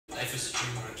Life is a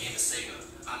dream or a game of Sega.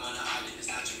 I'm on an island,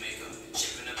 it's not Jamaica.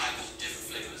 Shipping a package of different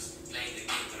flavors. Playing the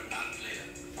game, but I'm not a player.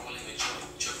 Rolling with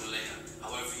triple layer.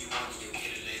 However you want it, you'll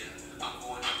get it later. I'm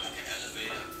going up like an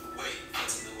elevator. Wait,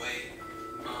 what's in the way?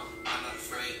 I'm not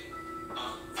afraid.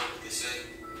 What they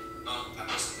say? I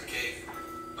bust up the cave.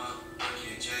 Bernie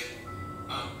and Jay.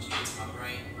 Straight to my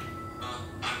brain.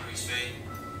 Memories fade.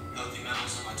 Healthy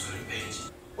mammals on my Twitter page.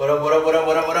 What up, what up, what up,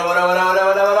 what up, what up, what up, what up, what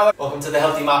up, what up? Welcome to the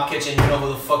Healthy Mop Kitchen. You know who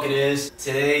the fuck it is.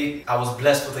 Today, I was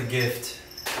blessed with a gift.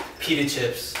 Pita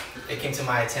chips. It came to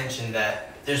my attention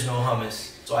that there's no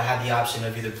hummus. So I had the option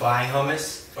of either buying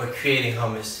hummus or creating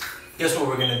hummus. Guess what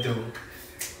we're gonna do?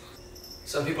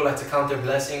 Some people like to count their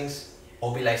blessings.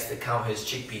 Obi likes to count his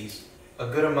chickpeas. A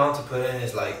good amount to put in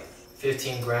is like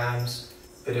 15 grams.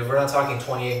 But if we're not talking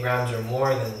 28 grams or more,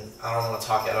 then I don't want to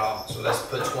talk at all. So let's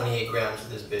put 28 grams of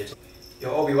this bitch. Yo,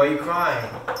 Obi, why you crying?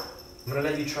 I'm gonna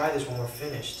let you try this when we're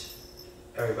finished.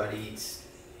 Everybody eats.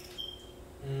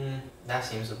 That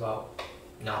seems about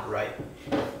not right.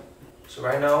 So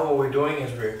right now what we're doing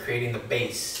is we're creating the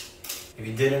base. If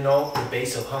you didn't know, the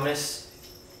base of hummus,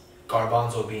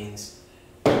 garbanzo beans.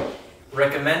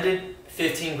 Recommended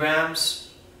 15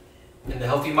 grams. In the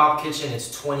Healthy Mop Kitchen,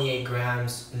 it's 28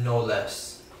 grams, no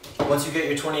less. Once you get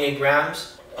your 28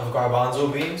 grams of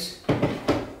garbanzo beans,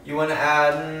 you want to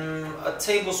add a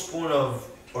tablespoon of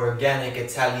organic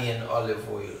Italian olive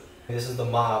oil. This is the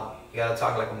mob. You gotta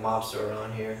talk like a mobster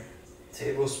around here.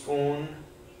 Tablespoon,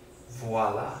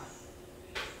 voila.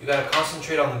 You gotta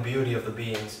concentrate on the beauty of the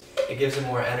beans. It gives it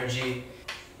more energy,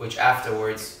 which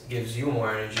afterwards gives you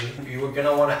more energy. You're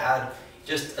gonna want to add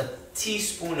just a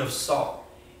teaspoon of salt.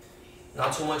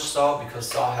 Not too much salt because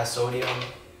salt has sodium.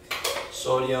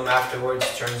 Sodium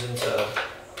afterwards turns into...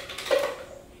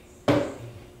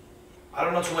 I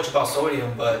don't know too much about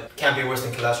sodium, but it can't be worse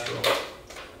than cholesterol.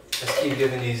 Let's keep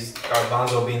giving these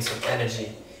garbanzo beans some energy,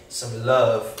 some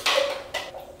love.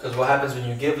 Because what happens when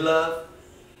you give love,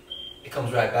 it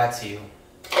comes right back to you.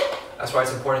 That's why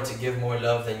it's important to give more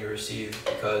love than you receive.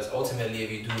 Because ultimately,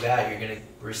 if you do that, you're going to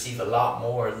receive a lot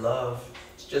more love.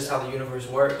 It's just how the universe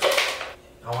works.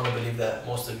 I want to believe that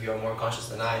most of you are more conscious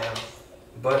than I am.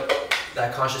 But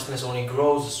that consciousness only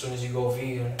grows as soon as you go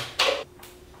vegan.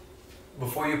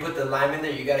 Before you put the lime in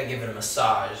there, you gotta give it a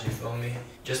massage, you feel me?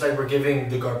 Just like we're giving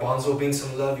the garbanzo bean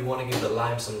some love, you wanna give the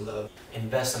lime some love.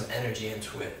 Invest some energy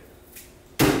into it.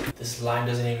 This lime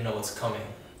doesn't even know what's coming.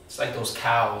 It's like those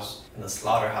cows in the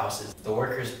slaughterhouses. The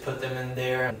workers put them in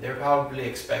there, and they're probably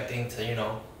expecting to, you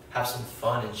know, have some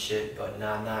fun and shit, but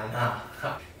nah.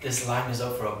 This lime is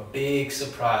up for a big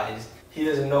surprise. He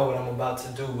doesn't know what I'm about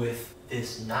to do with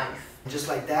this knife. Just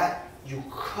like that, you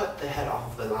cut the head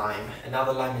off of the lime, and now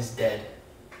the lime is dead.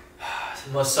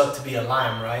 It must suck to be a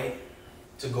lime, right?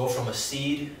 To go from a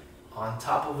seed on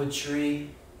top of a tree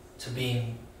to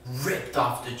being ripped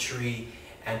off the tree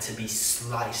and to be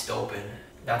sliced open.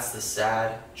 That's the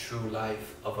sad, true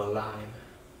life of a lime.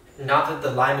 Now that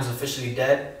the lime is officially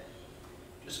dead,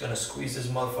 just gonna squeeze this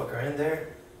motherfucker in there.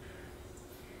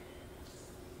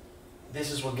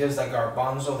 This is what gives that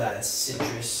garbanzo that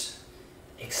citrus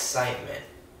excitement.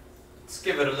 Let's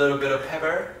give it a little bit of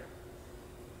pepper.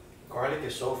 Garlic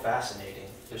is so fascinating.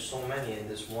 There's so many in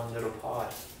this one little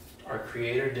pot. Our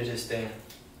creator did his thing.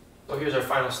 So here's our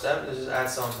final step. Let's just add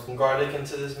some garlic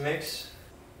into this mix.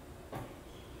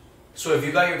 So if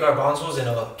you got your garbanzos in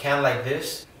a can like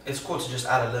this, it's cool to just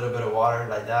add a little bit of water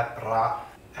like that.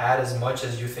 Add as much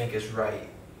as you think is right.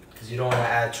 Because you don't want to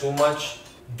add too much.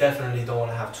 Definitely don't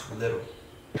want to have too little.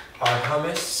 Our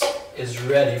hummus is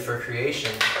ready for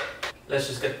creation. Let's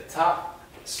just get the top,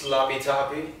 sloppy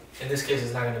toppy. In this case,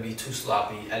 it's not going to be too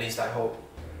sloppy, at least I hope.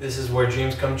 This is where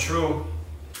dreams come true.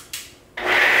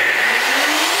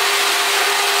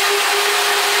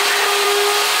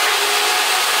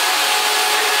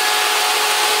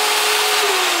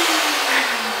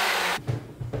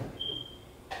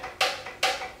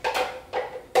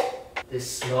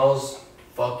 This smells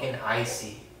fucking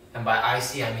icy. And by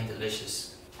icy, I mean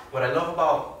delicious. What I love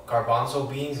about garbanzo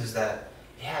beans is that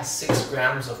it has 6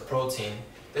 grams of protein.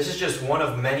 This is just one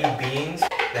of many beans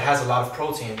that has a lot of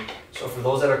protein. So for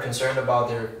those that are concerned about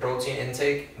their protein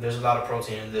intake, there's a lot of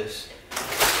protein in this.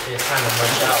 It's time to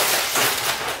munch out.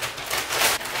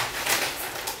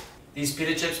 These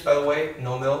pita chips, by the way,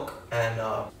 no milk and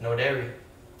no dairy.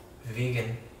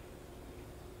 Vegan.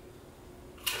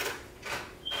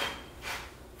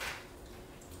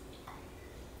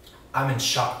 I'm in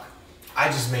shock. I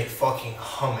just made fucking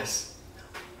hummus.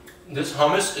 This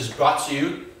hummus is brought to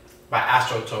you by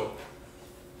AstroTurf.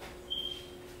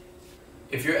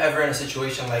 If you're ever in a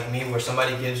situation like me where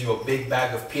somebody gives you a big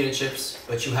bag of pita chips,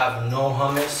 but you have no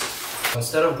hummus,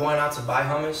 Instead of going out to buy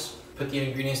hummus, put the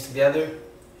ingredients together,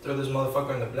 throw this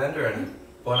motherfucker in the blender, and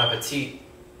bon appetit.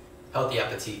 Healthy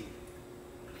appetit.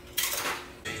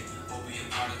 We'll be a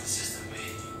part of the system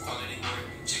made. Quality work,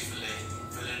 Chick-fil-A.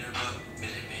 Filling her up,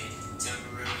 Minute Maid.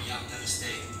 Temporary, y'all never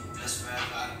stay. Blessed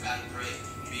forever, I gotta pray.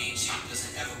 Being cheap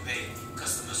doesn't ever pay.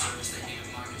 Customer service, they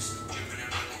David Marcus. Dripping her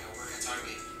up like I work at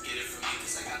Target. Get it from me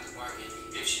cause I got the bargain.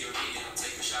 If she a vegan, I'll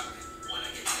take her shopping. When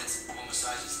I get tense, more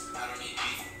massages. I don't need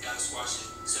beef, gotta squash it.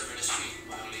 Serving the street,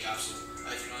 my only option.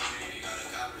 If you don't dream, you gotta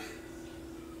cop it.